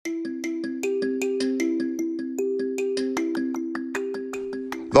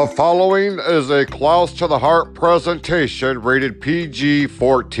The following is a Klaus to the Heart presentation rated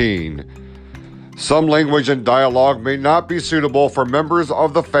PG-14. Some language and dialogue may not be suitable for members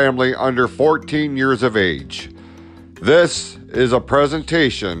of the family under 14 years of age. This is a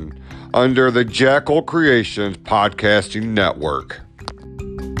presentation under the Jackal Creations Podcasting Network.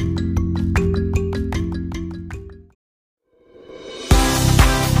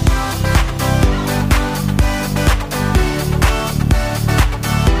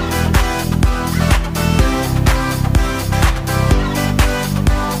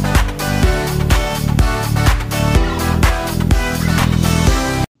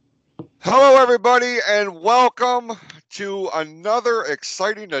 Hello, everybody, and welcome to another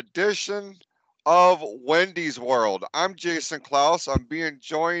exciting edition of Wendy's World. I'm Jason Klaus. I'm being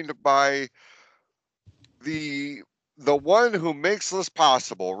joined by the one who makes this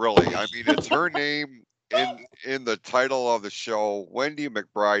possible, really. I mean, it's her name in the title of the show, Wendy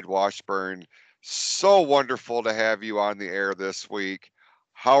McBride Washburn. So wonderful to have you on the air this week.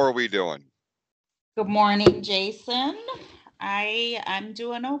 How are we doing? Good morning, Jason. I'm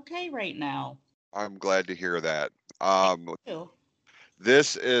doing okay right now. I'm glad to hear that. Thank you.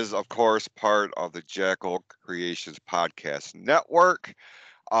 This is, of course, part of the Jackal Creations Podcast Network.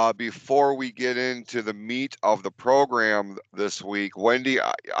 Before we get into the meat of the program this week, Wendy,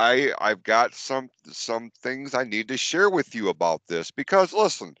 I've got some things I need to share with you about this because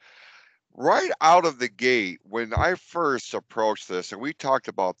listen, right out of the gate, when I first approached this, and we talked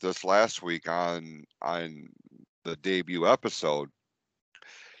about this last week on the debut episode,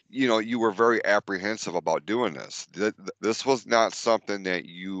 you know, you were very apprehensive about doing this. This was not something that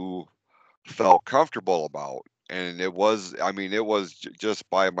you felt comfortable about. And it was, I mean, it was just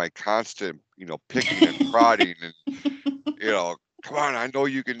by my constant, picking and prodding and, come on, I know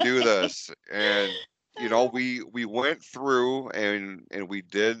you can do this. And, we went through and we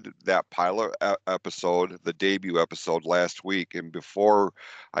did that pilot episode, the debut episode last week. And before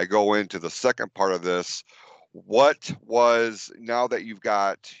I go into the second part of this, what was, now that you've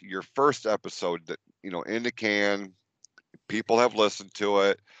got your first episode that, in the can, people have listened to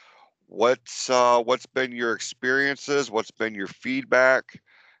it, what's been your experiences? What's been your feedback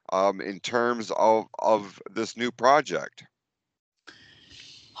in terms of this new project?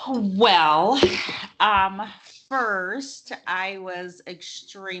 Well, first, I was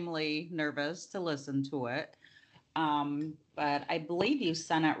extremely nervous to listen to it. But I believe you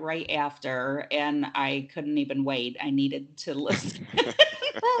sent it right after, and I couldn't even wait. I needed to listen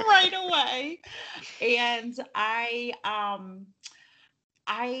right away. And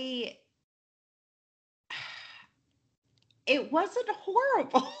it wasn't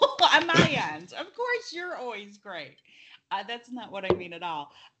horrible on my end. Of course, you're always great. That's not what I mean at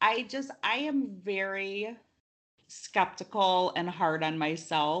all. I am very skeptical and hard on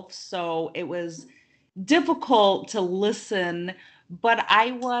myself. So it was difficult to listen, but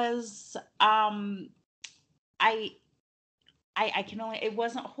I was, I can only, it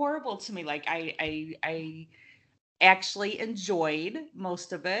wasn't horrible to me. Like I actually enjoyed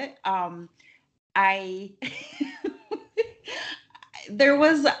most of it. I there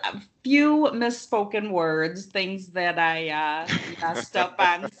was a few misspoken words, things that I messed up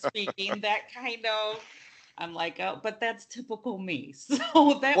on speaking. That kind of, I'm like, oh, but that's typical me.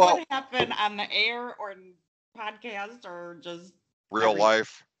 So that would happen on the air or podcast or just real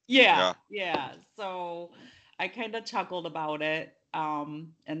life. Yeah. So I kind of chuckled about it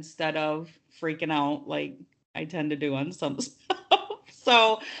instead of freaking out like I tend to do on some stuff.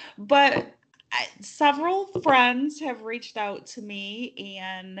 So, but several friends have reached out to me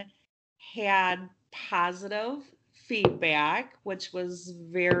and had positive feedback, which was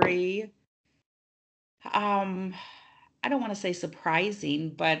very, I don't want to say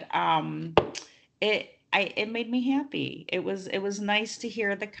surprising, but it made me happy. It was nice to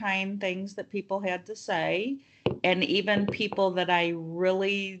hear the kind things that people had to say, and even people that I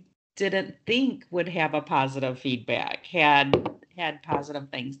really didn't think would have a positive feedback had positive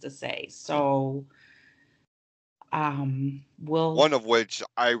things to say. So One of which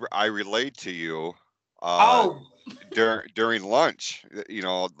I relayed to you during lunch,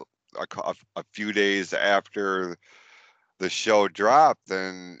 a few days after the show dropped,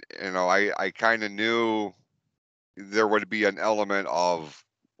 and I kind of knew there would be an element of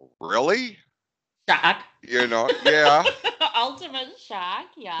really shock. Yeah. Ultimate shock,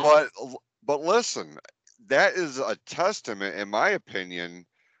 yeah. But listen, that is a testament, in my opinion,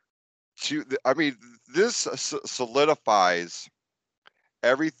 to I mean, this solidifies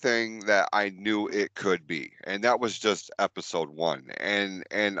everything that I knew it could be. And that was just episode 1.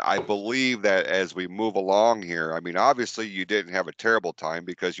 And I believe that as we move along here, I mean, obviously you didn't have a terrible time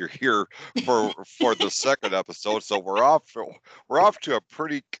because you're here for the second episode, so we're off to a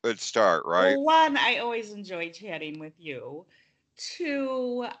pretty good start, right? Well, one, I always enjoy chatting with you.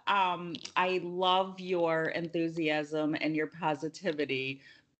 Two, I love your enthusiasm and your positivity,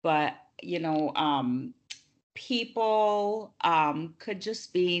 but people could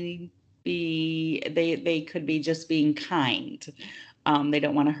just they could be just being kind. They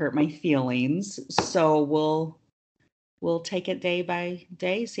don't want to hurt my feelings, so we'll take it day by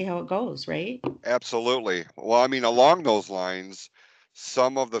day, see how it goes, right? Absolutely. Well, I mean, along those lines,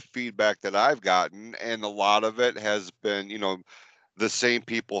 some of the feedback that I've gotten, and a lot of it has been, the same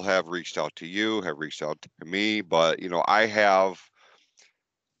people have reached out to you, have reached out to me, but I have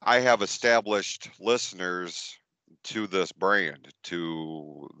established listeners to this brand,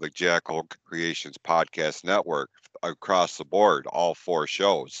 to the Jackal Creations Podcast Network across the board, all 4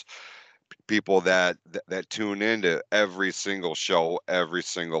 shows. People that tune into every single show every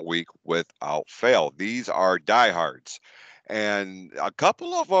single week without fail. These are diehards. And a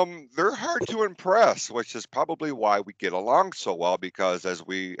couple of them, they're hard to impress, which is probably why we get along so well because as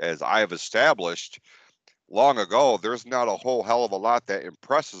I have established long ago, there's not a whole hell of a lot that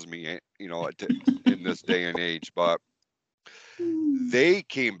impresses me, in this day and age. But they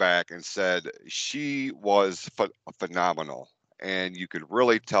came back and said she was phenomenal, and you could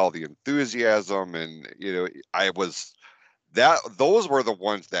really tell the enthusiasm, and I was that those were the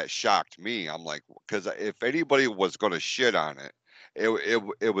ones that shocked me. I'm like, because if anybody was going to shit on it,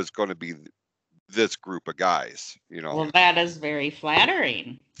 it was going to be this group of guys. Well, that is very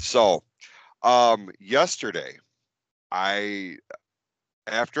flattering. So yesterday, I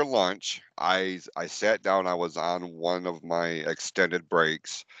after lunch, I sat down. I was on one of my extended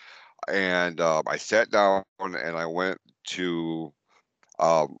breaks, and I sat down and I went to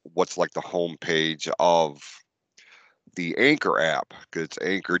what's like the homepage of the Anchor app, because it's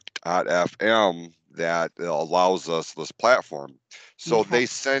Anchor.fm that allows us this platform. So Okay. they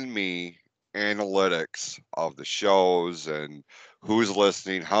send me analytics of the shows and who's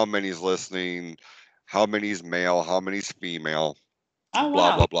listening, how many's listening, how many's male, how many's female, Oh,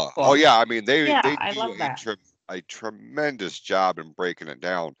 blah wow. blah blah. Oh Cool. yeah, I mean they Yeah, they I do love that. a tremendous job in breaking it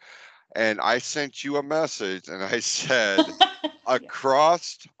down. And I sent you a message and I said, Yeah.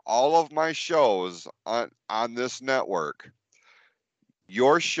 across all of my shows on this network,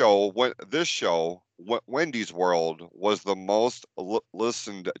 your show, this show, Wendy's World, was the most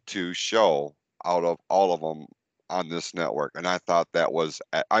listened to show out of all of them on this network. And I thought that was,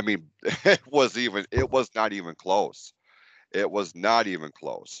 I mean, it was not even close. It was not even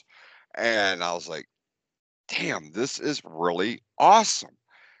close. And I was like, damn, this is really awesome.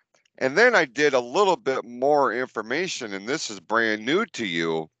 And then I did a little bit more information, and this is brand new to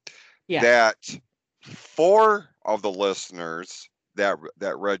you, Yes. that 4 of the listeners that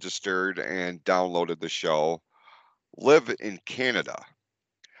registered and downloaded the show live in Canada.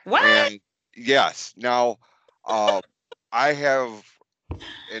 What? And yes, now uh, I have,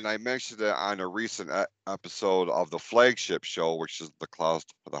 and I mentioned it on a recent episode of the flagship show, which is the Close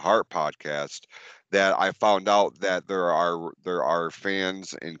to the Heart podcast, that I found out that there are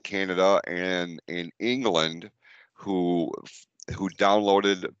fans in Canada and in England who who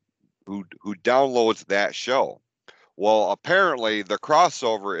downloaded who downloads that show. Well, apparently the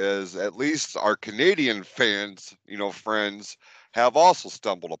crossover is at least our Canadian fans, friends, have also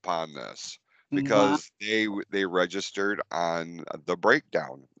stumbled upon this Wow. because they registered on the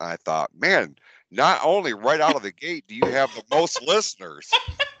breakdown. I thought, man, not only right out of the gate do you have the most listeners.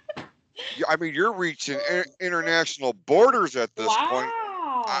 I mean, you're reaching international borders at this point.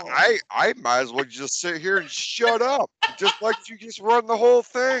 Wow. I might as well just sit here and shut up, just let you just run the whole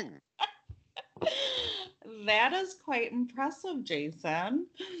thing. That is quite impressive, Jason.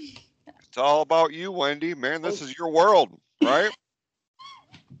 It's all about you, Wendy. Man, this Oh, is your world, right?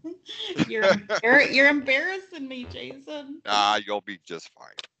 you're embarrassing me, Jason. You'll be just fine.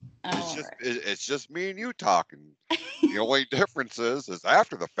 It's All just right. it's just me and you talking. The only difference is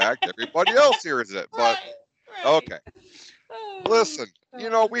after the fact, everybody else hears it. But Right. Right. okay, Oh listen.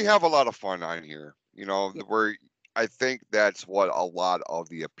 God. We have a lot of fun on here. Yeah. Where I think that's what a lot of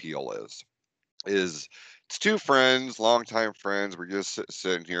the appeal is it's 2 friends, longtime friends. We're just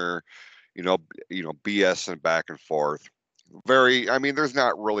sitting here, you know, BSing back and forth. I mean, there's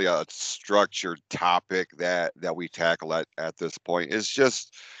not really a structured topic that we tackle at this point. It's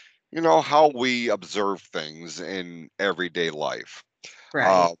just, how we observe things in everyday life. Uh,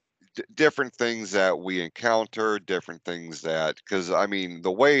 Right. different things that we encounter, different things that, because I mean,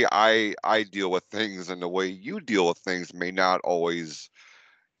 the way I deal with things and the way you deal with things may not always,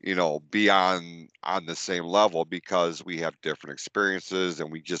 be on the same level because we have different experiences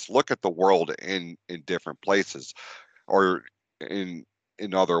and we just look at the world in different places or in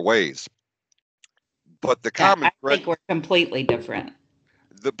in other ways. But the Yeah, common I thread, think we're completely different.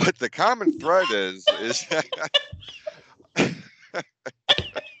 the common thread is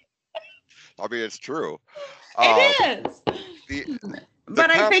I mean, it's true. Um, It is. the the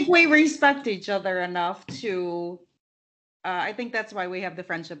But I com think we respect each other enough to, I think that's why we have the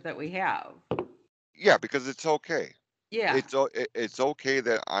friendship that we have. Yeah, because it's okay. Yeah. It's okay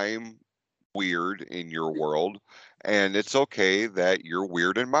that I'm weird in your world, and it's okay that you're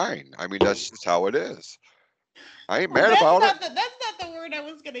weird in mine. I mean, that's just how it is. I ain't Well, mad about it. that's not the word I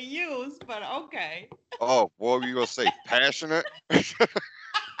was gonna use, but okay. Oh, what were you gonna say? Passionate?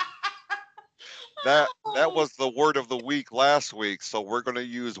 That Oh, was the word of the week last week, so we're gonna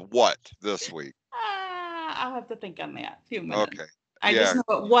use what this week? I'll have to think on that. A few minutes. Okay. I just Yeah,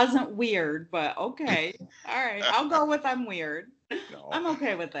 know it wasn't weird, but okay. All right. I'll go with I'm weird. no. I'm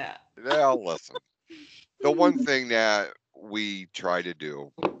okay with that. Now listen. The one thing that we try to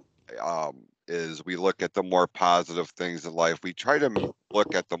do is we look at the more positive things in life. We try to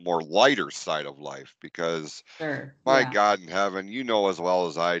look at the more lighter side of life because Sure. my Yeah. God in heaven, you know as well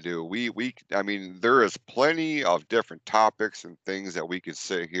as I do. I mean, there is plenty of different topics and things that we could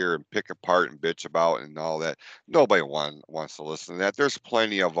sit here and pick apart and bitch about and all that. Nobody wants to listen to that. There's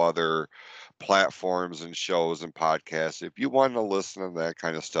plenty of other platforms and shows and podcasts. If you want to listen to that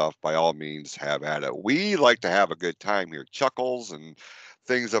kind of stuff, by all means, have at it. We like to have a good time here, chuckles and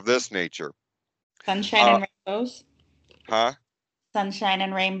things of this nature. Sunshine Uh, and rainbows. huh? Sunshine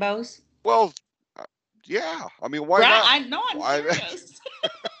and rainbows. Well, uh, yeah. I mean, why Right. not? I know. I'm Why? serious.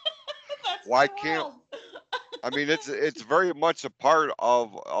 That's Why my can't world. I mean, it's very much a part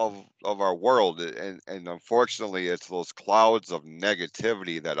of our world, and unfortunately, it's those clouds of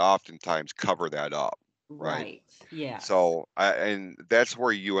negativity that oftentimes cover that up, right? Right. Yes. So, and that's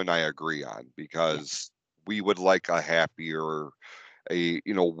where you and I agree on Yeah. because we would like a happier,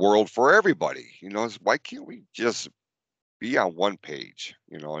 world for everybody. Why can't we just be on one page?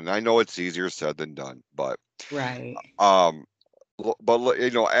 And I know it's easier said than done, but Right. um, but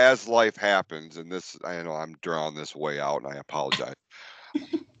as life happens, and this, I know I'm drawing this way out, and I apologize.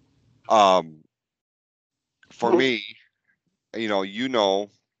 Um, for me,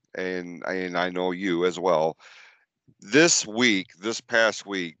 and I know you as well. This past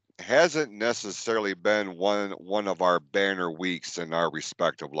week, hasn't necessarily been one of our banner weeks in our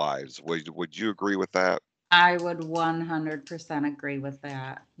respective lives. Would you agree with that? I would 100% agree with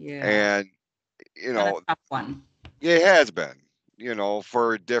that. Yeah. And It's you been a know, tough one. it has been.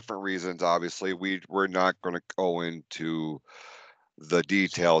 For different reasons. Obviously, we're not going to go into the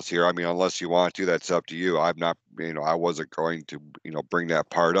details here. I mean, unless you want to, that's up to you. I'm not, I wasn't going to, bring that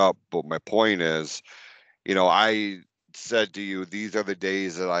part up. But my point is, I said to you, these are the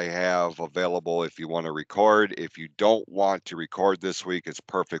days that I have available if you want to record. If you don't want to record this week, it's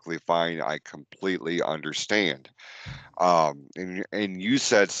perfectly fine. I completely understand. And you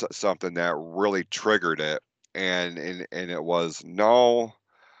said something that really triggered it. And it was, no,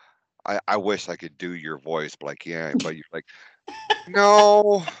 I wish I could do your voice, but I can't. But you're like,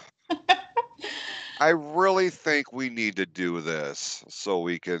 no, I really think we need to do this so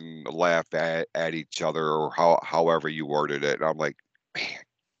we can laugh at each other or however you worded it. And I'm like, man,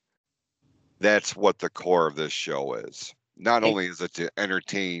 that's what the core of this show is. Not It, only is it to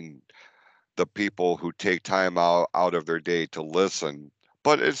entertain the people who take time out of their day to listen,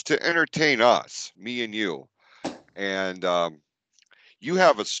 but it's to entertain us, me and you. And you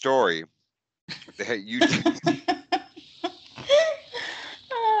have a story that you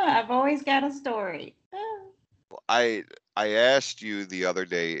I've always got a story. I I asked you the other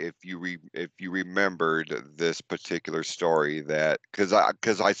day if you remembered this particular story that because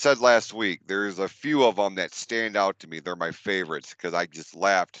I said last week there's a few of them that stand out to me. They're my favorites because I just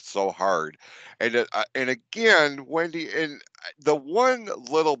laughed so hard, and again, Wendy, and the one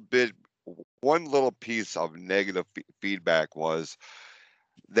little piece of negative feedback was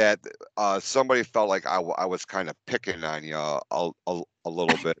that somebody felt like I was kind of picking on you a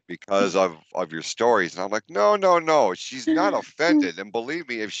little bit because of your stories. And I'm like, no, no, no. She's not offended. And believe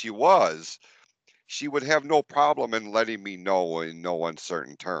me, if she was, she would have no problem in letting me know in no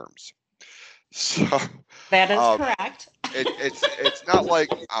uncertain terms. So That is uh, correct. it's not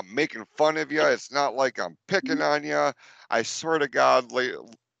like I'm making fun of you. It's not like I'm picking on you. I swear to God,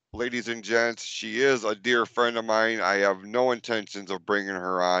 ladies and gents, she is a dear friend of mine. I have no intentions of bringing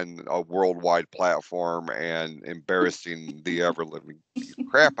her on a worldwide platform and embarrassing the ever living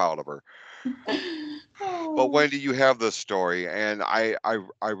crap out of her. But Oh. Wendy, you have this story, and I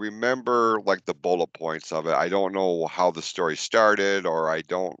remember like the bullet points of it. I don't know how the story started, or I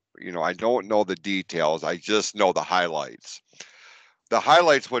don't know the details. I just know the highlights. The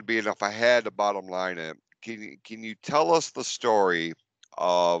highlights would be, and if I had to bottom line it, can you tell us the story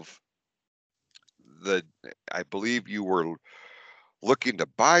of the? I believe you were looking to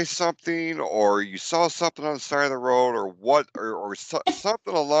buy something, or you saw something on the side of the road, or what,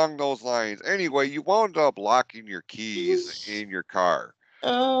 something along those lines. Anyway, you wound up locking your keys in your car.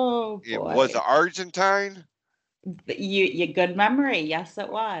 Oh It was boy. Argentine. You good memory. Yes, it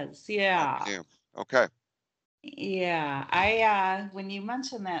was. Yeah. Okay, okay. Yeah. I when you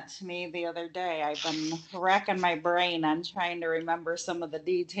mentioned that to me the other day, I've been racking my brain on trying to remember some of the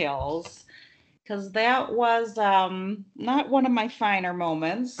details because that was not one of my finer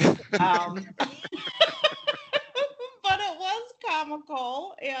moments. But it was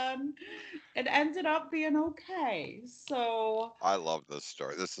comical and it ended up being okay. So I love this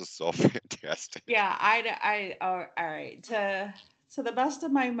story. This is so fantastic. yeah, all right. To the best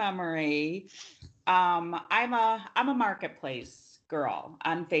of my memory, I'm a marketplace girl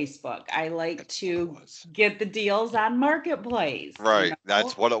on Facebook. I like That's what it to was. get the deals on marketplace, you Right,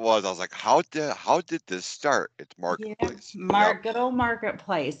 that's know? what it was. I was like, how did this start? It's Yeah, marketplace. Yep. good old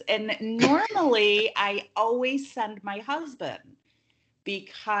marketplace. And normally I always send my husband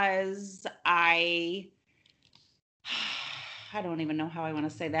because I don't even know how I want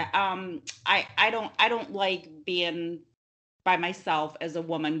to say that. I don't like being by myself as a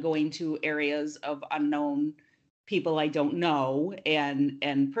woman going to areas of unknown people I don't know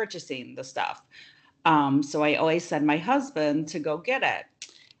and purchasing the stuff. So I always send my husband to go get it.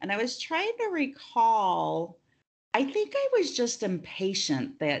 And I was trying to recall, I think I was just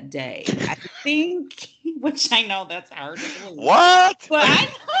impatient that day. I think, which I know that's hard to believe, What? but I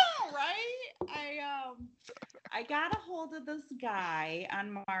know, right? I got a hold of this guy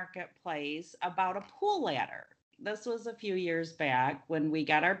on Marketplace about a pool ladder. This was a few years back when we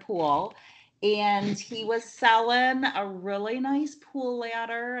got our pool, and he was selling a really nice pool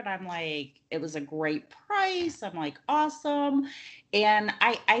ladder. And I'm like, it was a great price. I'm like, awesome. And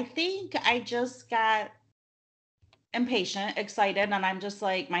I think I just got impatient, excited, and I'm just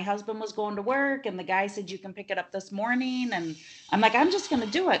like, my husband was going to work, and the guy said you can pick it up this morning, and I'm like, I'm just going to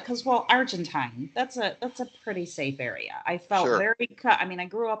do it because, well, Argentine, that's a pretty safe area. I felt Sure. very cut. I mean, I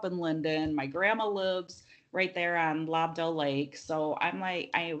grew up in Linden. My grandma lives right there on Lobdell Lake, so I'm like,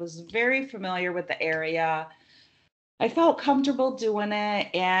 I was very familiar with the area. I felt comfortable doing it,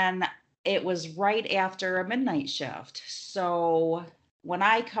 and it was right after a midnight shift. So when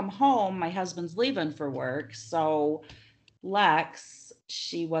I come home, my husband's leaving for work. So Lex,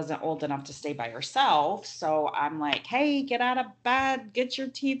 she wasn't old enough to stay by herself. So I'm like, hey, get out of bed, get your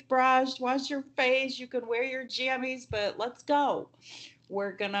teeth brushed, wash your face. You can wear your jammies, but let's go.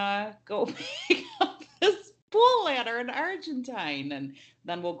 We're gonna go pick up this pool ladder in Argentine, and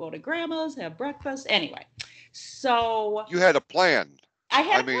then we'll go to grandma's, have breakfast. Anyway, so You had a plan. I I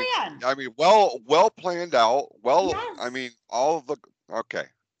had a mean, plan. well planned out. Well, I mean, Yes. all of the okay.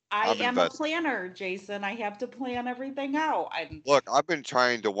 I I'm am a invested. planner, Jason. I have to plan everything out. I'm Look, I've been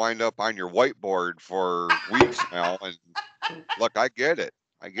trying to wind up on your whiteboard for weeks now, and look, I get it.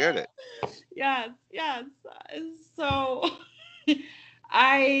 I get it. yes, yes. So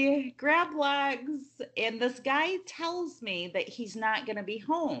I grab legs, and this guy tells me that he's not going to be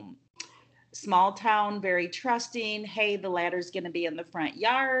home. Small town, very trusting. Hey, the ladder's going to be in the front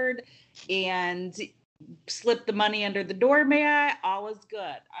yard, and slip the money under the doormat. All is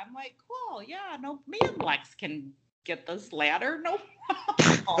good. I'm like, cool. Yeah, no, me and Lex can get this ladder. No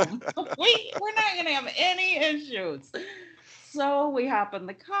problem. We're not going to have any issues. So we hop in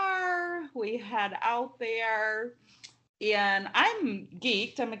the car, we head out there, and I'm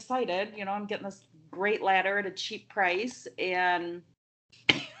geeked. I'm excited. You know, I'm getting this great ladder at a cheap price. And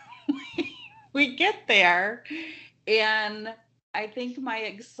we get there, and I think my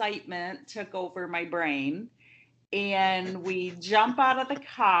excitement took over my brain. And we jump out of the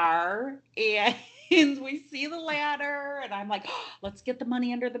car, and we see the ladder, and I'm like, oh, let's get the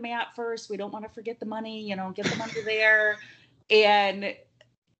money under the mat first. We don't want to forget the money, get the money there. And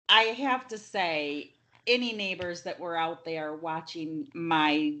I have to say, any neighbors that were out there watching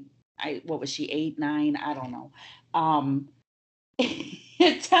what was she, 8, 9? I don't know. Um,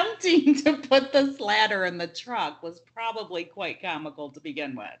 attempting to put this ladder in the truck was probably quite comical to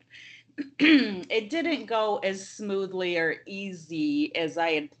begin with. it didn't go as smoothly or easy as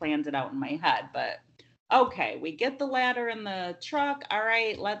I had planned it out in my head. But okay, we get the ladder in the truck. All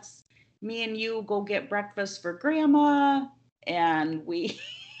right, me and you go get breakfast for grandma. And we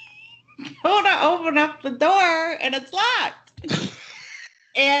go to open up the door and it's locked.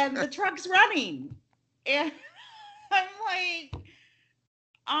 And the truck's running. And I'm like,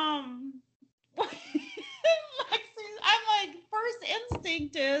 Lexi, I'm like, first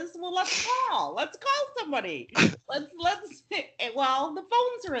instinct is, well, let's call somebody. Well, the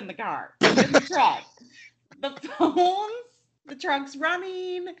phones are in the car, in the truck. The phones, the truck's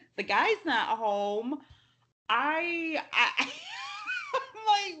running, the guy's not home. I I'm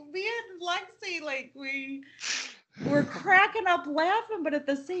like, me and Lexi, like, we're cracking up laughing, but at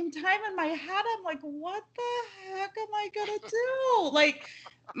the same time in my head, I'm like, what the heck am I gonna do? Like,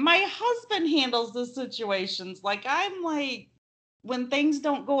 my husband handles the situations. Like, I'm like, when things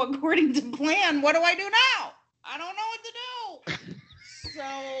don't go according to plan, what do I do now? I don't know what to do.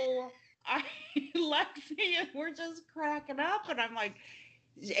 So I Lexi and we're just cracking up, and I'm like,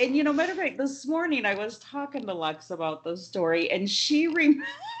 and matter of fact, this morning I was talking to Lex about the story, and she reminded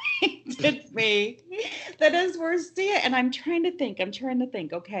me that as we're seeing, and I'm trying to think.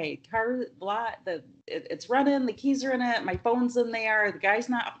 Okay, car lot, it's running, the keys are in it, my phone's in there, the guy's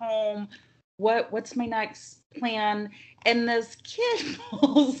not home. What's my next plan? And this kid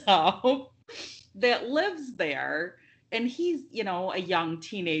pulls up that lives there, and he's a young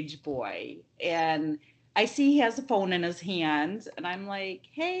teenage boy, and I see he has a phone in his hand, and I'm like,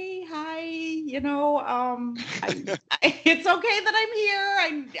 hey, hi, it's okay that I'm here.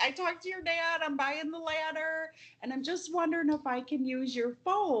 I talked to your dad. I'm buying the ladder, and I'm just wondering if I can use your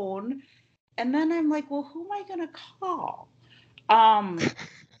phone. And then I'm like, well, who am I going to call? I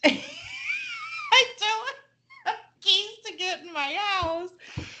don't have keys to get in my house.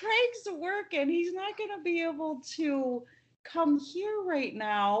 Craig's working. He's not going to be able to come here right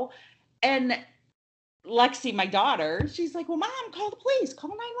now. And Lexi, my daughter, she's like, well, Mom, call the police,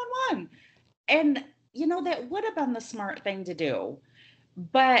 call 911. And, that would have been the smart thing to do.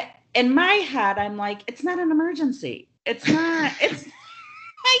 But in my head, I'm like, it's not an emergency. I can't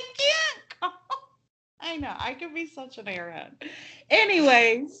call. I know, I could be such an airhead.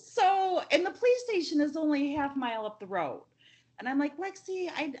 Anyway, and the police station is only a half mile up the road. And I'm like, Lexi,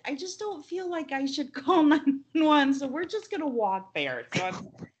 I just don't feel like I should call 911. So we're just going to walk there. So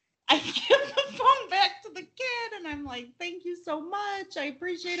I give the phone back to the kid, and I'm like, thank you so much. I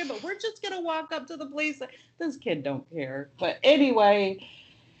appreciate it, but we're just going to walk up to the police. This kid don't care. But anyway,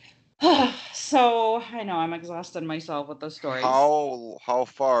 so I know I'm exhausting myself with the stories. How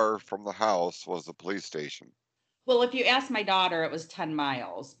far from the house was the police station? Well, if you ask my daughter, it was 10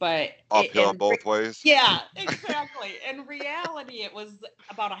 miles, but Uphill both ways? Yeah, exactly. In reality, it was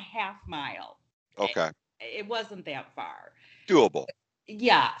about a half mile. Okay. It wasn't that far. Doable.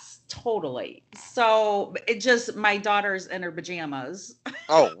 Yes, totally. So it just, my daughter's in her pajamas.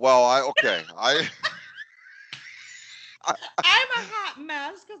 Oh, well, okay. I'm a hot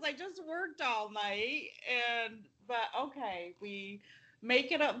mess because I just worked all night, but okay, we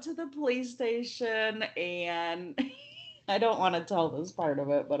make it up to the police station, and I don't want to tell this part of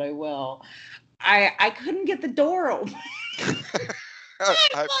it, but I will. I couldn't get the door open.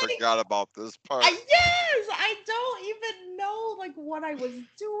 I forgot about this part. Yes, I don't even know what I was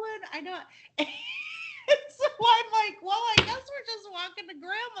doing. I don't. So I'm like, well, I guess we're just walking to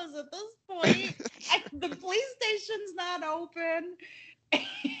grandma's at this point. The police station's not open. And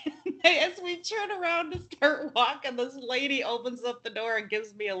as we turn around to start walking, this lady opens up the door and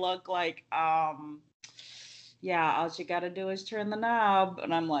gives me a look like, yeah, all you got to do is turn the knob.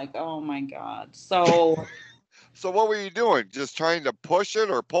 And I'm like, oh my God. So what were you doing? Just trying to push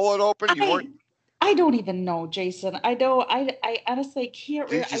it or pull it open? You weren't. I don't even know, Jason. I don't. I honestly can't.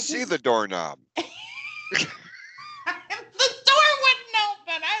 Did you see the doorknob? The door wouldn't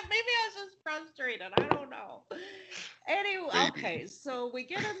open. Maybe I was just frustrated. I don't know. Anyway, Maybe. okay, so we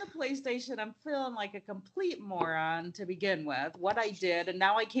get in the police station. I'm feeling like a complete moron to begin with. What I did, and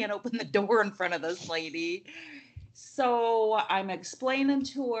now I can't open the door in front of this lady. So I'm explaining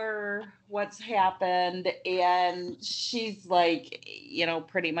to her what's happened, and she's like,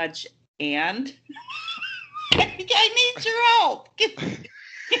 pretty much, and I need your help.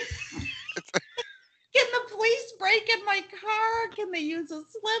 Can the police break in my car? Can they use a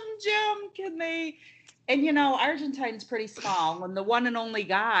Slim Jim? Can they? And Argentine's pretty small, and the one and only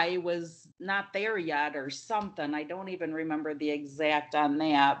guy was not there yet or something. I don't even remember the exact on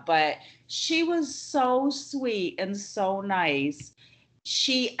that, but she was so sweet and so nice.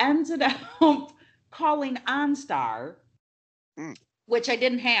 She ended up calling OnStar, which I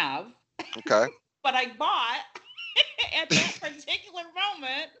didn't have. Okay. but I bought at that particular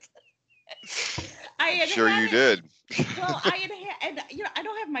moment. I I'm had sure had you it. did. Well, I had had, and I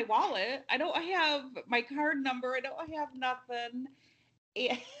don't have my wallet. I don't have my card number. I don't have nothing.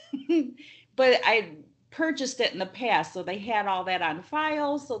 But I purchased it in the past, so they had all that on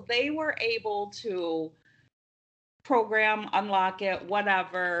file. So they were able to program, unlock it,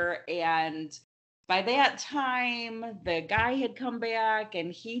 whatever. And by that time, the guy had come back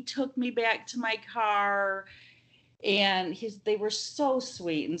and he took me back to my car. And they were so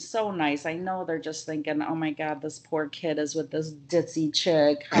sweet and so nice. I know they're just thinking, oh my God, this poor kid is with this ditzy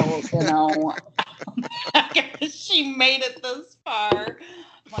chick. How, she made it this far.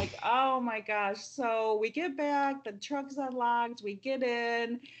 I'm like, oh my gosh. So we get back, the truck's unlocked, we get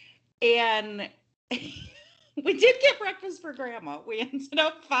in, and we did get breakfast for grandma. We ended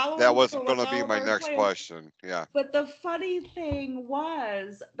up That following was through going with to be all of my our next plans. question. Yeah. But the funny thing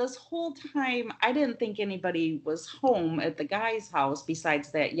was, this whole time, I didn't think anybody was home at the guy's house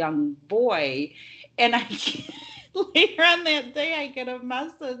besides that young boy. And later on that day, I get a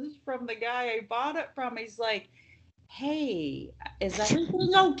message from the guy I bought it from. He's like, hey, is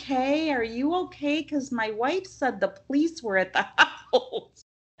everything okay? Are you okay? Because my wife said the police were at the house.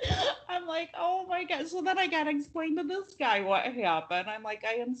 I'm like, oh my God. So then I got to explain to this guy what happened. I'm like,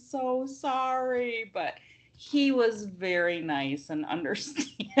 I am so sorry. But he was very nice and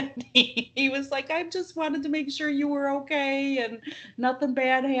understanding. He was like, I just wanted to make sure you were okay and nothing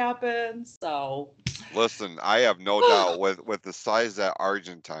bad happened. So, Listen, I have no doubt with the size that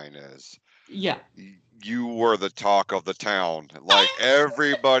Argentine is, yeah. you were the talk of the town. Like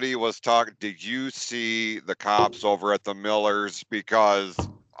everybody was talking. Did you see the cops over at the Millers? Because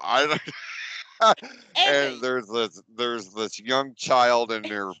I And and there's this young child in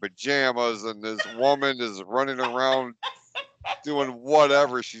their pajamas, and this woman is running around doing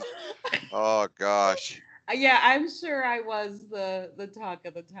whatever she's. Oh gosh, yeah, I'm sure I was the talk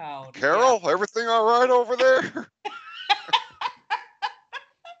of the town. Yeah. Carol, everything all right over there?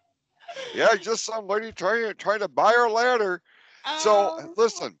 Yeah, just some lady trying to buy her ladder. So Oh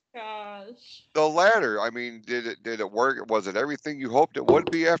listen, gosh. the ladder. I mean, did it work? Was it everything you hoped it would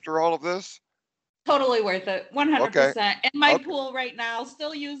be after all of this? Totally worth it. Okay, 100%. In my okay. pool right now,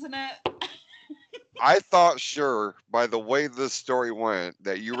 still using it. I thought sure by the way this story went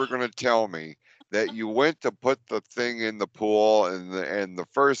that you were going to tell me that you went to put the thing in the pool and the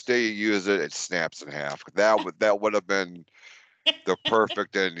first day you use it, it snaps in half. That would have been the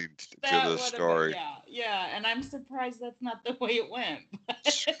perfect ending to That this would have been, story. yeah, yeah. And I'm surprised that's not the way it went.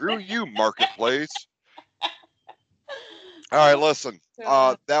 Screw you, marketplace. All right, Oh, listen.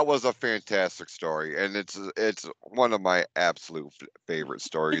 God. That was a fantastic story, and it's one of my absolute favorite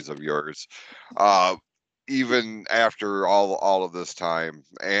stories of yours. Uh, even after all of this time,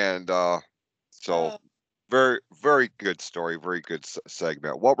 and so Uh, very very good story, very good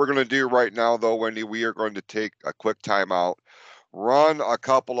segment. What we're going to do right now, though, Wendy, we are going to take a quick time out, run a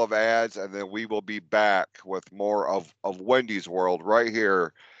couple of ads, and then we will be back with more of Wendy's World right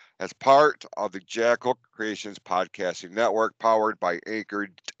here as part of the Jackal Creations Podcasting Network powered by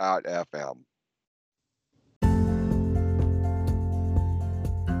Anchor.fm.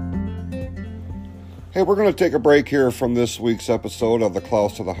 Hey, we're going to take a break here from this week's episode of the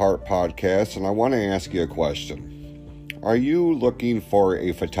Close to the Heart podcast, and I want to ask you a question. Are you looking for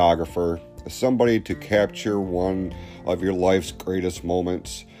a photographer, somebody to capture one of your life's greatest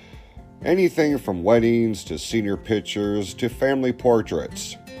moments? Anything from weddings to senior pictures to family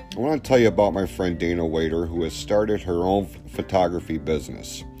portraits. I want to tell you about my friend Dana Wader, who has started her own photography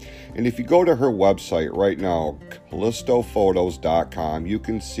business. And if you go to her website right now, callistophotos.com, you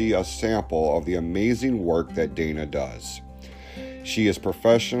can see a sample of the amazing work that Dana does. She is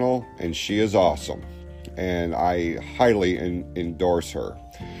professional and she is awesome, and I highly endorse her.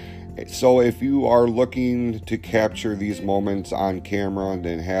 So if you are looking to capture these moments on camera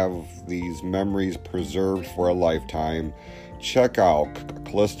and have these memories preserved for a lifetime, check out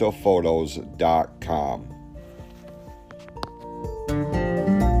callistophotos.com.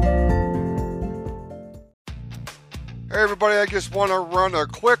 Hey everybody, I just want to run a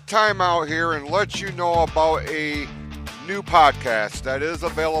quick time out here and let you know about a new podcast that is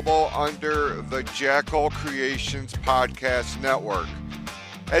available under the Jackal Creations Podcast Network.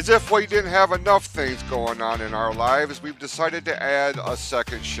 As if we didn't have enough things going on in our lives, we've decided to add a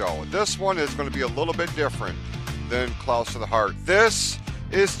second show. This one is going to be a little bit different than Close to the Heart. This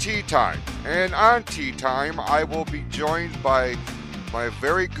is Tea Time, and on Tea Time, I will be joined by my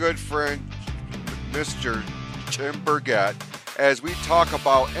very good friend, Mr. Tim Burgett, as we talk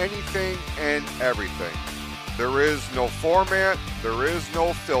about anything and everything. There is no format, there is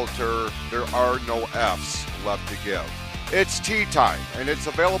no filter, there are no F's left to give. It's tea time, and it's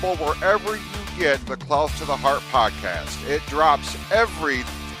available wherever you get the Close to the Heart podcast. It drops every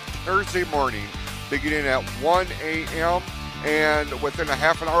Thursday morning beginning at 1 a.m. and within a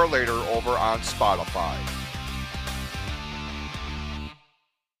half an hour later over on Spotify.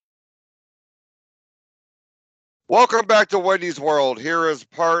 Welcome back to Wendy's World. Here is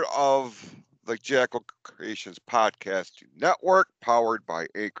part of the Jackal Creations Podcast Network, powered by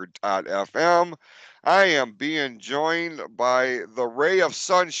Anchor.fm. I am being joined by the ray of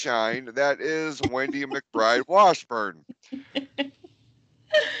sunshine that is Wendy McBride Washburn.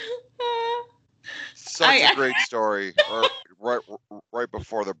 Such a great story. Right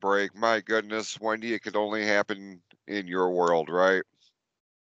before the break. My goodness, Wendy, it could only happen in your world, right?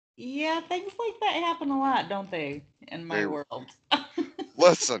 Yeah, things like that happen a lot, don't they, in my They world?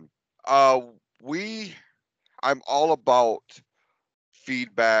 listen. We I'm all about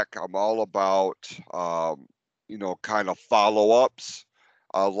feedback. I'm all about kind of follow-ups.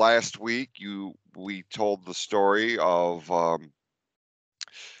 Last week we told the story of a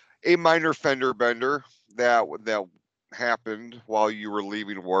minor fender bender that happened while you were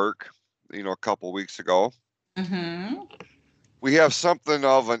leaving work, a couple weeks ago. Mm-hmm. We have something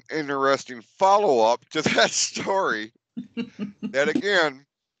of an interesting follow-up to that story. That again,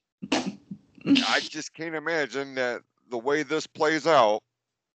 I just can't imagine that the way this plays out,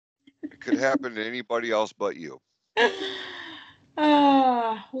 it could happen to anybody else but you.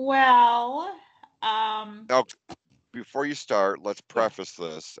 Well, Now, before you start, let's yeah. preface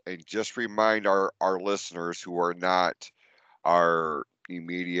this and just remind our listeners who are not our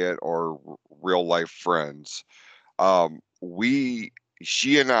immediate or real life friends. We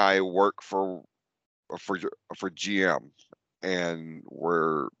She and I work for for GM, and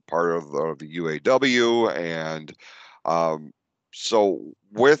we're part of the UAW, and um, so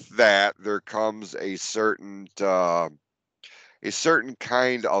with that there comes a certain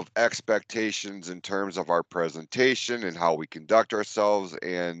kind of expectations in terms of our presentation and how we conduct ourselves,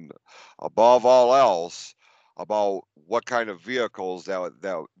 and above all else, about what kind of vehicles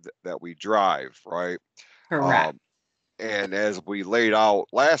that we drive, right? Correct. Um, and as we laid out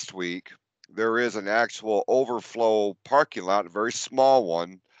last week, there is an actual overflow parking lot, a very small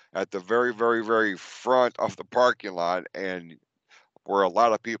one, at the very, very, very front of the parking lot, and where a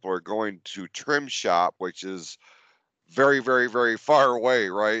lot of people are going to trim shop, which is very, very, very far away,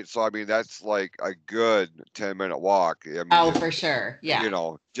 right? So I mean, that's like a good 10-minute walk. I mean, Oh, for sure. Yeah.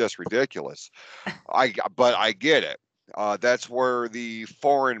 just ridiculous. But I get it. That's where the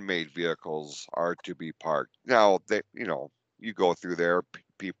foreign-made vehicles are to be parked. Now, you go through there,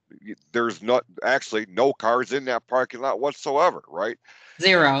 people, there's not actually no cars in that parking lot whatsoever, right?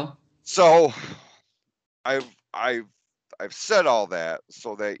 Zero. So I've I've I've said all that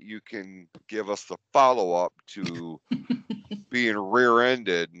so that you can give us the follow-up to being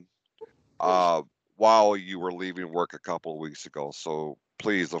rear-ended uh, while you were leaving work a couple of weeks ago. So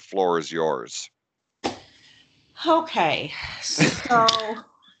please, the floor is yours. Okay. So,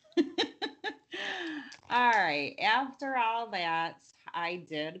 all right. After all that, I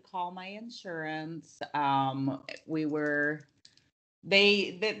did call my insurance. We were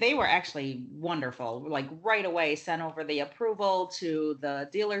they were actually wonderful. Like right away, sent over the approval to the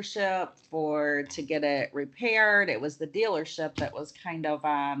dealership for to get it repaired. It was the dealership that was kind of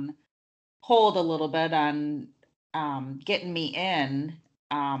on hold a little bit on getting me in.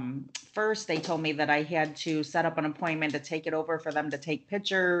 First, they told me that I had to set up an appointment to take it over for them to take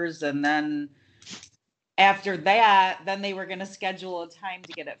pictures, and then after that, then they were going to schedule a time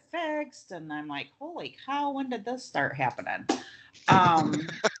to get it fixed. And I'm like, holy cow, when did this start happening? Um,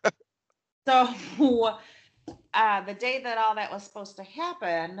 so the day that all that was supposed to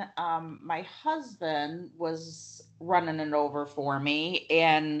happen, my husband was running it over for me,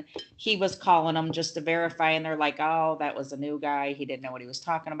 and he was calling them just to verify. And they're like, "Oh, that was a new guy. He didn't know what he was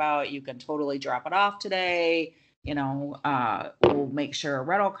talking about. You can totally drop it off today. We'll make sure a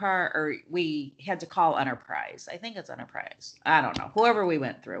rental car." Or we had to call Enterprise. I think it's Enterprise. I don't know. Whoever we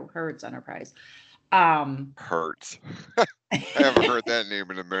went through, Hertz Enterprise. Um, Hurts. I haven't heard that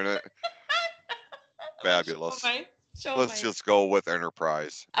name in a minute. show Fabulous. my show Let's my. just go with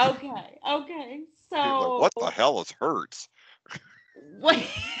Enterprise. Okay. People are like, So what the hell is Hurts? what?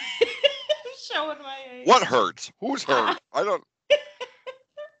 Showing my What age. hurts? Who's hurt? I don't.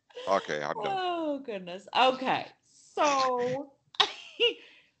 Okay, I'm done. Oh goodness. Okay. So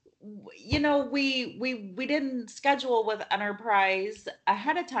we didn't schedule with Enterprise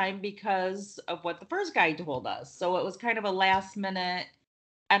ahead of time because of what the first guy told us. So it was kind of a last minute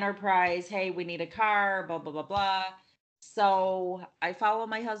Enterprise, hey, we need a car, blah, blah, blah, blah. So I follow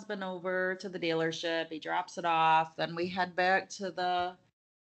my husband over to the dealership. He drops it off. Then we head back to the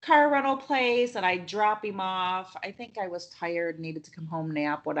car rental place and I drop him off. I think I was tired, needed to come home,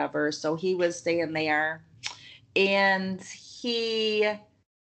 nap, whatever. So he was staying there. And he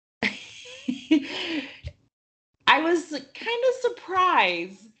I was kind of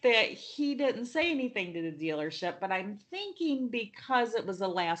surprised that he didn't say anything to the dealership, but I'm thinking because it was the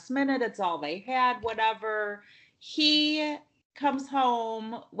last minute, it's all they had, whatever. He comes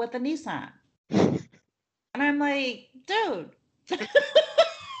home with a Nissan. And I'm like, dude, I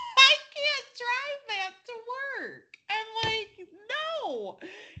can't drive that to work. I'm like, no.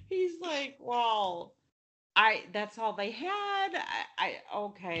 He's like, well, that's all they had.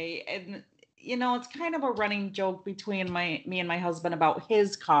 Okay. And it's kind of a running joke between me and my husband about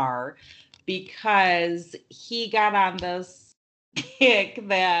his car because he got on this kick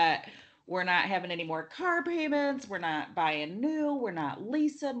that we're not having any more car payments, we're not buying new, we're not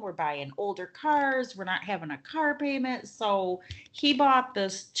leasing, we're buying older cars, we're not having a car payment. So he bought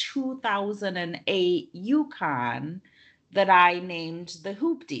this 2008 Yukon that I named the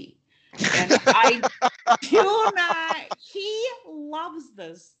Hoopty. And I do not. He loves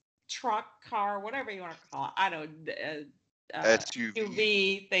this truck, car, whatever you want to call it. I don't. SUV.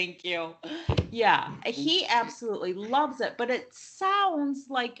 SUV. Thank you. Yeah, he absolutely loves it, but it sounds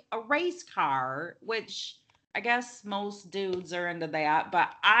like a race car, which I guess most dudes are into that. But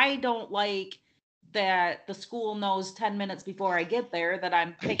I don't like that the school knows 10 minutes before I get there that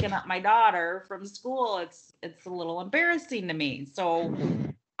I'm picking up my daughter from school. It's a little embarrassing to me. So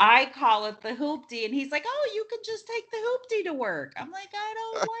I call it the hoopty, and he's like, "Oh, you can just take the hoopty to work." I'm like, "I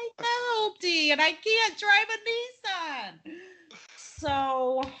don't like the hoopty, and I can't drive a Nissan."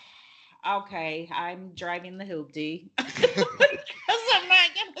 So, okay, I'm driving the hoopty because I'm not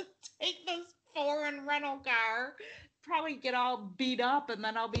gonna take this foreign rental car. Probably get all beat up, and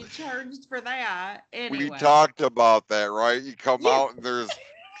then I'll be charged for that We anyway. talked about that, right? You come Yeah. out and there's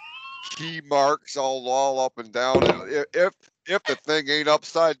key marks all up and down, and if the thing ain't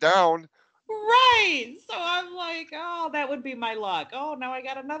upside down, Right. So I'm like, oh, that would be my luck. Oh, now I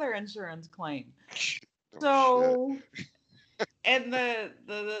got another insurance claim. oh shit. So, and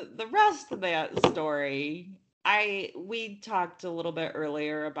the rest of that story, we talked a little bit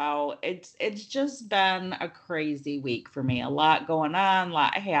earlier about it's just been a crazy week for me. A lot going on, a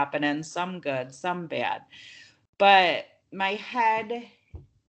lot happening, some good, some bad. But my head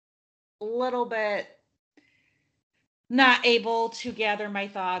a little bit not able to gather my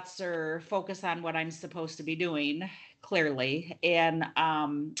thoughts or focus on what I'm supposed to be doing clearly. And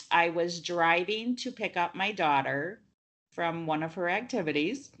I was driving to pick up my daughter from one of her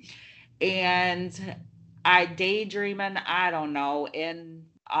activities, and I daydreaming, I don't know, in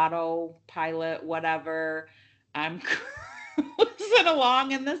autopilot, whatever. I'm cruising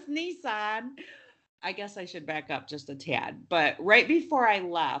along in this Nissan. I guess I should back up just a tad. But right before I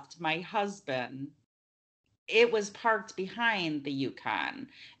left, my husband, it was parked behind the Yukon,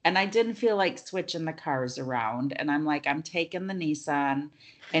 and I didn't feel like switching the cars around, and I'm like, I'm taking the Nissan.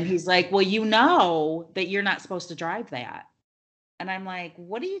 And he's like, well, you know that you're not supposed to drive that. And I'm like,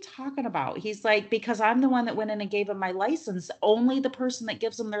 what are you talking about? He's like, because I'm the one that went in and gave him my license. Only the person that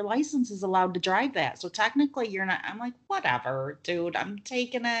gives them their license is allowed to drive that. So technically you're not. I'm like, whatever, dude, I'm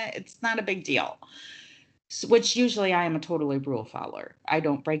taking it, it's not a big deal. Which usually I am a totally rule follower, I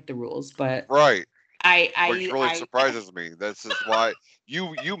don't break the rules, but Right. I Which I really I surprises me. This is why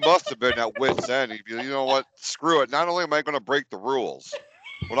you must have been at wit's end. You know what? Screw it. Not only am I going to break the rules,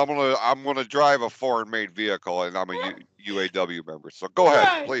 but I'm gonna drive a foreign made vehicle, and I'm a UAW member. So go ahead,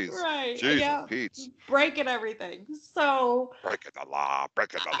 right, please. right, Jesus, yeah, Pete's breaking everything. So breaking the law,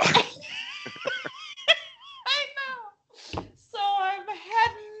 breaking the law. I, I know. So I'm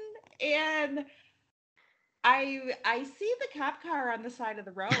heading, and I see the cop car on the side of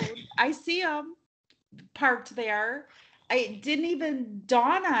the road. I see him parked there. It didn't even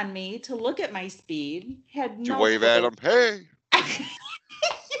dawn on me to look at my speed. Had You no wave at clue. him. Hey, How's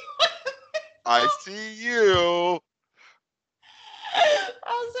I see you.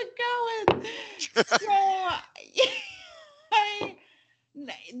 it going? So I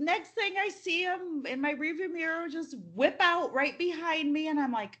next thing I see him in my rearview mirror just whip out right behind me, and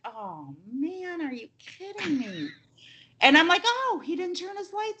I'm like, oh man, are you kidding me? And I'm like, oh, he didn't turn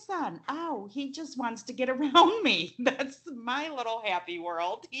his lights on. Oh, he just wants to get around me. That's my little happy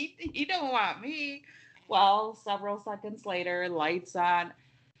world. He don't want me. Well, several seconds later, lights on.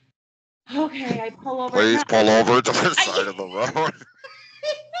 Okay, I pull over. Please Now, pull over to the side I, of the road.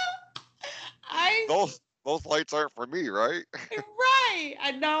 I those Those lights aren't for me, right? Right.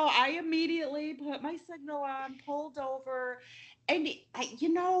 I know. I immediately put my signal on, pulled over, and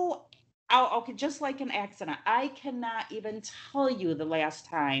okay, just like an accident. I cannot even tell you the last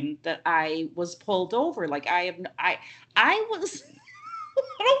time that I was pulled over. Like I was a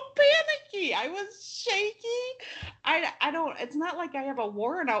little panicky. I was shaky. I don't. It's not like I have a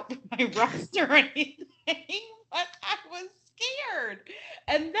warrant out for my arrest or anything, but I was scared.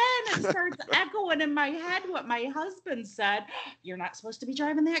 And then it starts echoing in my head what my husband said. You're not supposed to be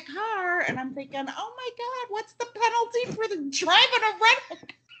driving that car. And I'm thinking, oh my God, what's the penalty for the driving a rental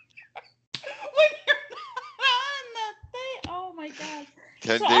when you're not on the thing? Oh my God.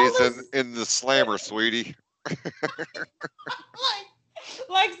 10 So all days in, this in the slammer, sweetie.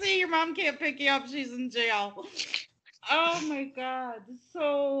 Lexi, your mom can't pick you up. She's in jail. Oh my God.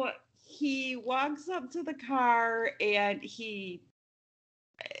 So he walks up to the car and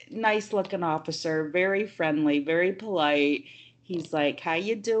nice looking officer, very friendly, very polite. He's like, "How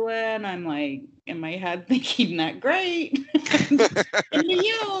you doing?" I'm like, in my head thinking, "Not great." Into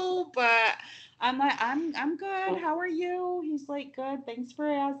you, but I'm like, I'm good. How are you? He's like, "Good. Thanks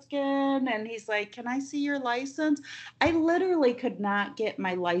for asking." And he's like, "Can I see your license?" I literally could not get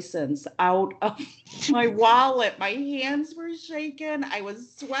my license out of my wallet. My hands were shaking. I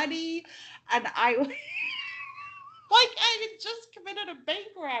was sweaty, and I like I had just committed a bank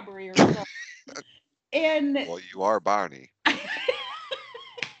robbery or something. And Well, you are Bonnie.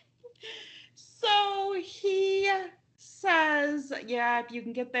 so he says, "Yeah, if you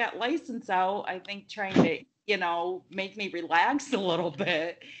can get that license out," I think trying to, make me relax a little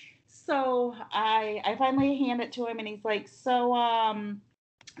bit. So I finally hand it to him and he's like, "So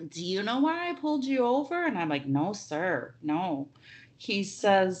do you know why I pulled you over?" And I'm like, "No, sir. No." He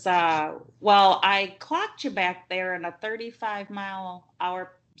says, "Well, I clocked you back there in a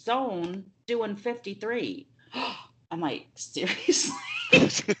 35-mile-hour zone doing 53." I'm like, "Seriously?"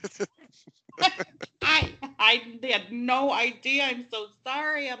 I had no idea. I'm so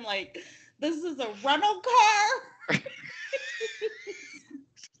sorry. I'm like, "This is a rental car."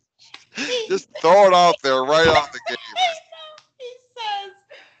 he, Just throw it out there right out the gate. he says,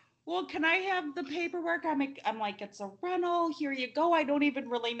 "Well, can I have the paperwork?" I'm like, "It's a rental. Here you go. I don't even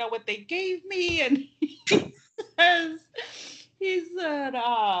really know what they gave me." And says, he said,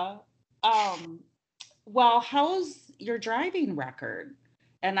 "Well, how's your driving record?"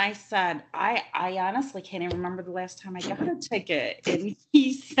 And I said, I honestly can't even remember the last time I got a ticket. And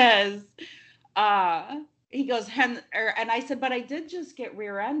he says, he goes, and I said, "But I did just get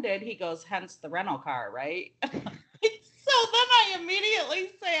rear-ended." He goes, "Hence the rental car, right?" So then I immediately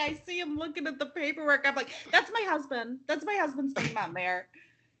say, I see him looking at the paperwork. I'm like, "That's my husband. That's my husband's name on there."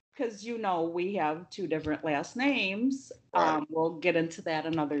 Because we have two different last names. Right. We'll get into that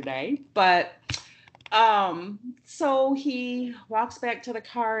another day. But so he walks back to the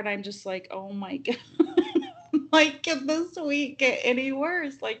car and I'm just like, "Oh my God." Like, can this week get any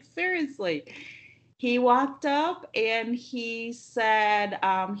worse? Like, seriously. He walked up and he said,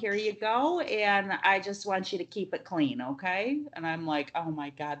 "Here you go. And I just want you to keep it clean, okay?" And I'm like, "Oh my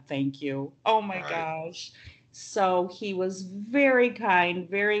God, thank you. Oh my Right. gosh." So he was very kind,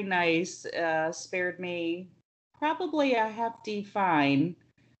 very nice, spared me probably a hefty fine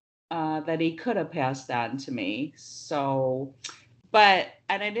that he could have passed on to me. So, and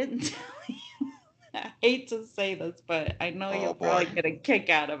I didn't tell you, I hate to say this, but I know Oh you'll boy. probably get a kick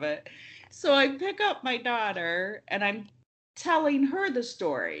out of it. So I pick up my daughter and I'm telling her the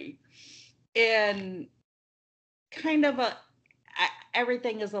story and kind of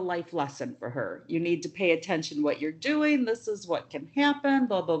everything is a life lesson for her. You need to pay attention what you're doing. This is what can happen,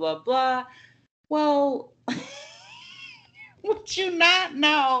 blah, blah, blah, blah. Well, would you not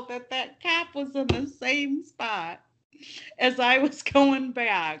know that that cop was in the same spot as I was going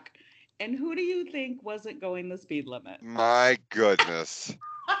back? And who do you think wasn't going the speed limit? My goodness.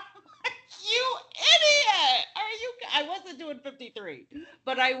 You idiot! I wasn't doing 53,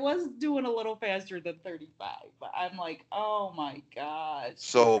 but I was doing a little faster than 35. But I'm like, "Oh my gosh."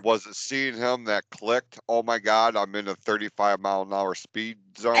 So was it seeing him that clicked? Oh my God, I'm in a 35-mile-an-hour speed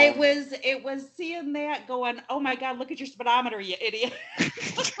zone. It was seeing that going, "Oh my God, look at your speedometer, you idiot."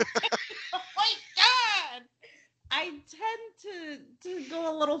 Oh my God. I tend to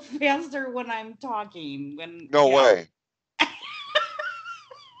go a little faster when I'm talking. No way.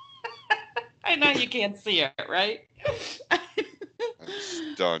 I know you can't see it, right? I'm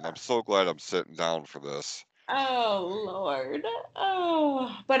stunned. I'm so glad I'm sitting down for this. Oh Lord.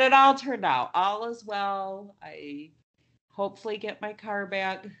 Oh, but it all turned out. All is well. I hopefully get my car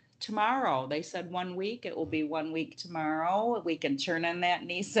back tomorrow. They said 1 week. It will be 1 week tomorrow. We can turn in that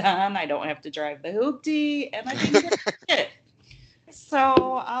Nissan. I don't have to drive the hoopty, and I didn't get it. So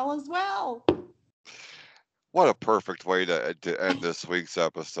all is well. What a perfect way to end this week's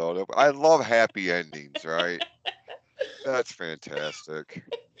episode. I love happy endings, right? That's fantastic.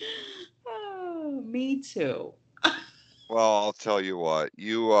 Oh, me too. Well, I'll tell you what.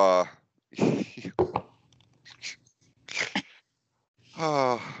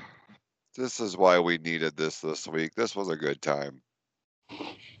 Oh, this is why we needed this week. This was a good time.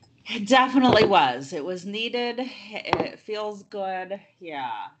 It definitely was. It was needed. It feels good.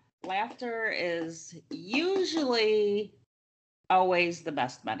 Yeah. Laughter is usually always the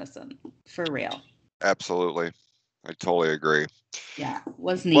best medicine. For real. Absolutely. I totally agree. Yeah.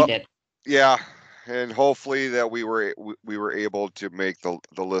 Was Well, needed. yeah, and hopefully that we were able to make the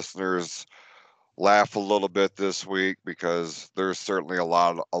listeners laugh a little bit this week, because there's certainly a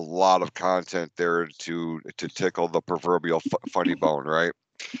lot of content there to tickle the proverbial funny bone, right?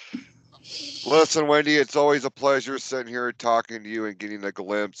 Listen, Wendy, it's always a pleasure sitting here talking to you and getting a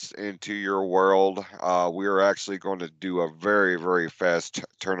glimpse into your world. We are actually going to do a very, very fast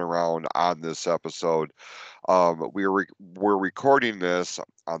turnaround on this episode. We're recording this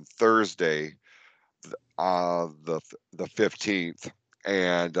on Thursday, the 15th,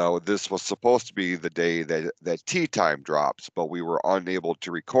 and this was supposed to be the day that tea time drops, but we were unable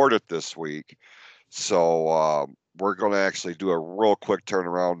to record it this week. So we're going to actually do a real quick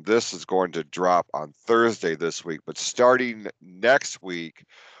turnaround. This is going to drop on Thursday this week, but starting next week,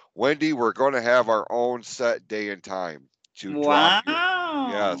 Wendy, we're going to have our own set day and time to drop your. Wow.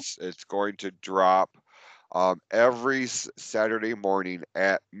 Yes, it's going to drop every Saturday morning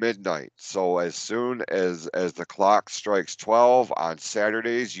at midnight. So as soon as the clock strikes 12 on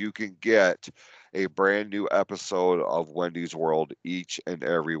Saturdays, you can get a brand new episode of Wendy's World each and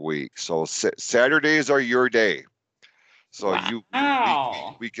every week. So Saturdays are your day. So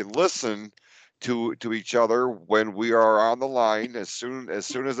Wow. we can listen to each other when we are on the line. As soon as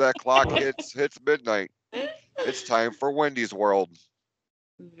that clock hits midnight, it's time for Wendy's World.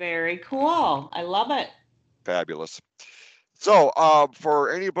 Very cool. I love it. Fabulous. So,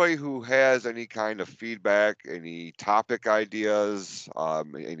 for anybody who has any kind of feedback, any topic ideas,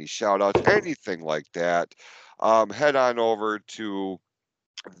 any shout outs, anything like that, head on over to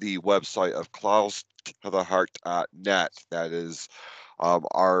the website of close-to-the-heart.net. That is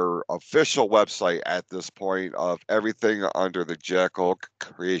our official website at this point of everything under the Jackal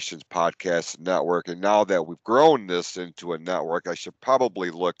Creations Podcast Network. And now that we've grown this into a network, I should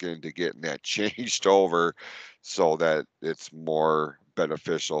probably look into getting that changed over so that it's more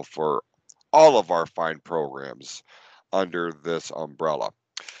beneficial for all of our fine programs under this umbrella.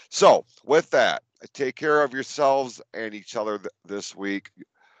 So, with that, take care of yourselves and each other this week.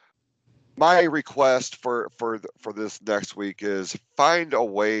 My request for this next week is find a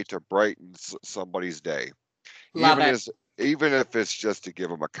way to brighten somebody's day, Love it. even if it's just to give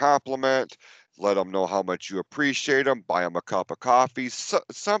them a compliment, let them know how much you appreciate them, buy them a cup of coffee,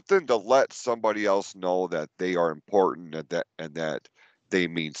 something to let somebody else know that they are important, and that they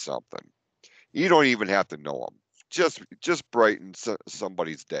mean something. You don't even have to know them. Just brighten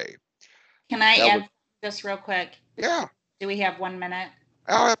somebody's day. Can I That would. add just real quick? Yeah. Do we have 1 minute?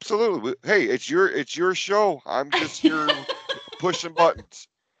 Oh, absolutely. Hey, it's your show. I'm just here pushing buttons.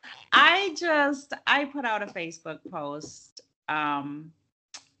 I put out a Facebook post. Was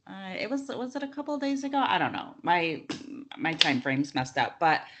it a couple of days ago? I don't know. My time frame's messed up,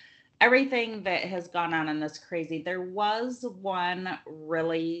 but everything that has gone on in this crazy. There was one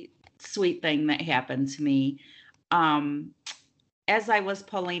really sweet thing that happened to me. Um, as I was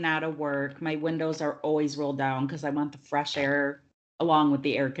pulling out of work, my windows are always rolled down because I want the fresh air along with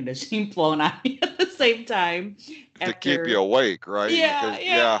the air conditioning blowing on me at the same time. To keep you After, awake, right? yeah, Because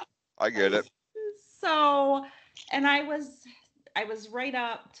yeah. yeah, I get it. So, and I was right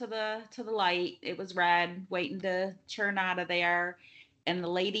up to the light. It was red, waiting to turn out of there. And the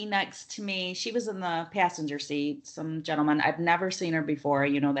lady next to me, she was in the passenger seat, some gentleman. I've never seen her before.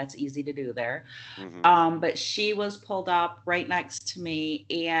 You know, that's easy to do there. Hmm. But she was pulled up right next to me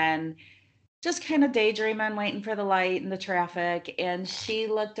and just kind of daydreaming, waiting for the light and the traffic. And she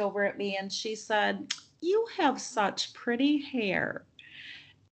looked over at me and she said, "You have such pretty hair."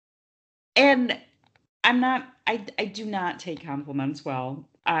 And I do not take compliments well.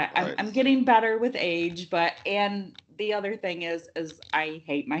 Right. I'm getting better with age, but and the other thing is I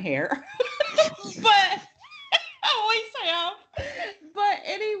hate my hair, but I always have. But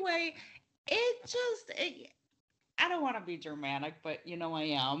anyway, it just I don't want to be dramatic, but you know I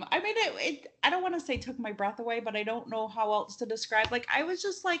am. I mean, I don't want to say took my breath away, but I don't know how else to describe. Like, I was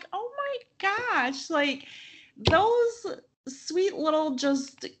just like, oh my gosh, like those sweet little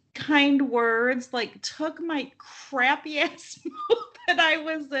just kind words like took my crappy ass mood that I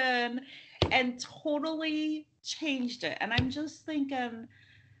was in and totally changed it. And I'm just thinking,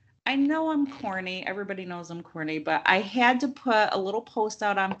 I know I'm corny. Everybody knows I'm corny, but I had to put a little post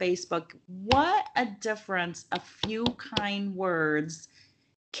out on Facebook. What a difference a few kind words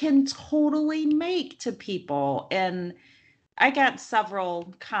can totally make to people. And I got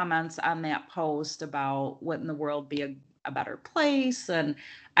several comments on that post about wouldn't the world be a better place. And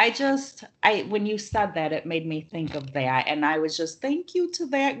when you said that, it made me think of that. And I was just, thank you to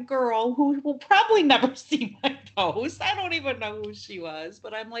that girl who will probably never see my post. I don't even know who she was,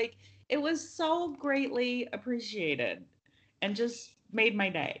 but I'm like, it was so greatly appreciated and just made my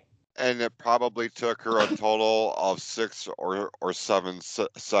day. And it probably took her a total of 6 or 7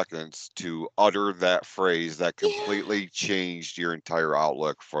 seconds to utter that phrase that Yeah. completely changed your entire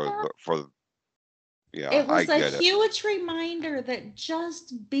outlook for yeah, It I was a get it. huge reminder that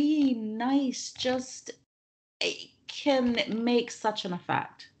just being nice just it can make such an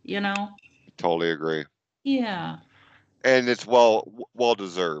effect, you know? Totally agree. Yeah. And it's well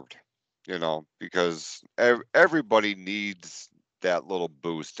deserved, because everybody needs that little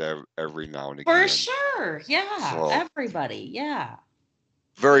boost every now and For again. sure. Yeah. So Everybody. Yeah.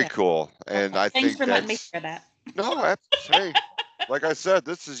 very Yeah. cool. And Okay. I Thanks think for letting me that's share that. no, hey, like I said,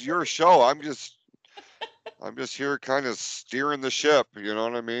 this is your show. I'm just here kind of steering the ship, you know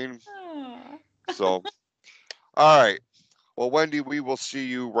what I mean? Oh. So, all right. Well, Wendy, we will see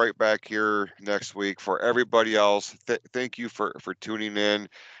you right back here next week. For everybody else, thank you for tuning in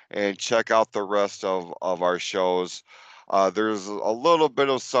and check out the rest of our shows. There's a little bit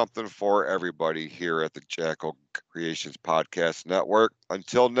of something for everybody here at the Jackal Creations Podcast Network.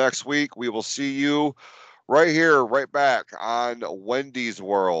 Until next week, we will see you right here, right back on Wendy's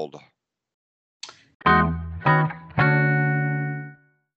World.